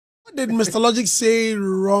What did Mr. Logic say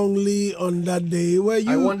wrongly on that day? Where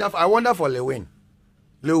you? I wonder for Lewin.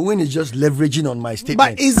 Lewin is just leveraging on my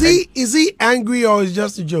statement. But is he angry or is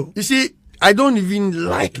just a joke? You see, I don't even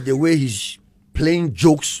like the way he's playing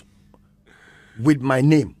jokes with my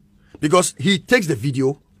name, because he takes the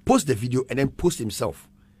video, posts the video, and then posts himself.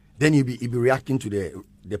 Then he'll be reacting to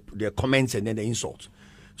the comments and then the insults.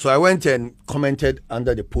 So I went and commented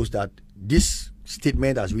under the post that this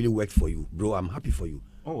statement has really worked for you, bro. I'm happy for you.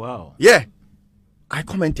 Oh wow. Yeah, I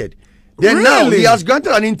commented. Then now he has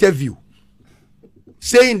granted an interview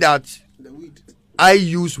saying that I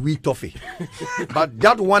use weed toffee, but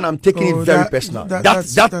that one I'm taking it very personal.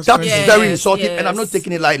 That's very insulting, and I'm not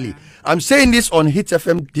taking it lightly. I'm saying this on Hit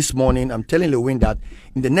FM this morning. I'm telling Lewin that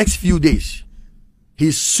in the next few days,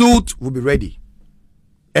 his suit will be ready,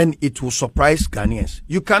 and it will surprise Ghanaians.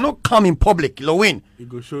 You cannot come in public, Lewin,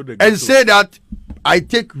 and say that I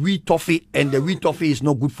take weed toffee and the weed toffee is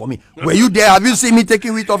not good for me. Were you there? Have you seen me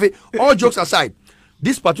taking weed toffee? All jokes aside,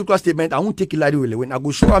 this particular statement, I won't take it lightly with Lewin. I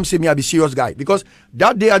go show him, say me, I'll be serious guy. Because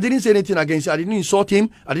that day, I didn't say anything against him. I didn't insult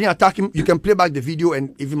him. I didn't attack him. You can play back the video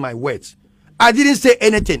and even my words. I didn't say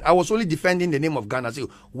anything. I was only defending the name of Ghana. So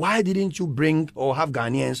why didn't you bring or have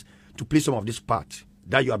Ghanaians to play some of this part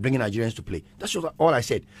that you are bringing Nigerians to play? That's just all I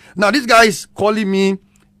said. Now, this guy is calling me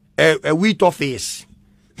a wheat toffee.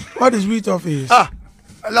 What is wheat toffee?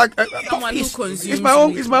 Like it's my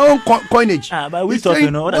own coinage. But wheat toffee,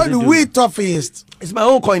 what the wheat toffee is? It's my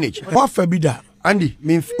own coinage. What forbida? Andy,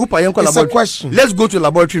 it's a question. Let's go to the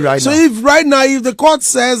laboratory right now. So if the court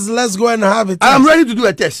says let's go and have it, I'm ready to do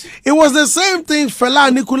a test. It was the same thing. Fela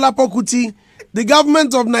Anikulapo Kuti, the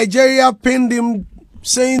government of Nigeria pinned him,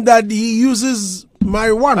 saying that he uses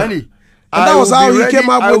marijuana. Andy, and that was how he came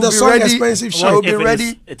up with the song "Expensive Shit." I will be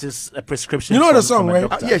ready. It is a prescription. You know the song, right?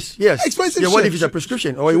 Yes. Expensive What Shit. if it's a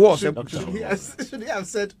prescription? Or it was. Should he have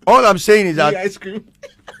said? All I'm saying is that Ice cream.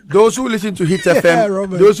 those who listen to Hit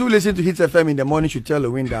FM, in the morning should tell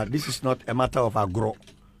Lewin that this is not a matter of agro.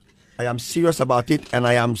 I am serious about it, and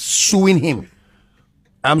I am suing him.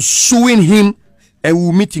 I'm suing him, and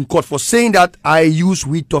we'll meet in court for saying that I use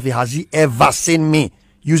weed toffee. Has he ever seen me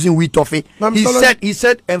using weed toffee? He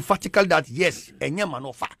said emphatically that yes, and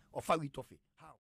offer weed toffee.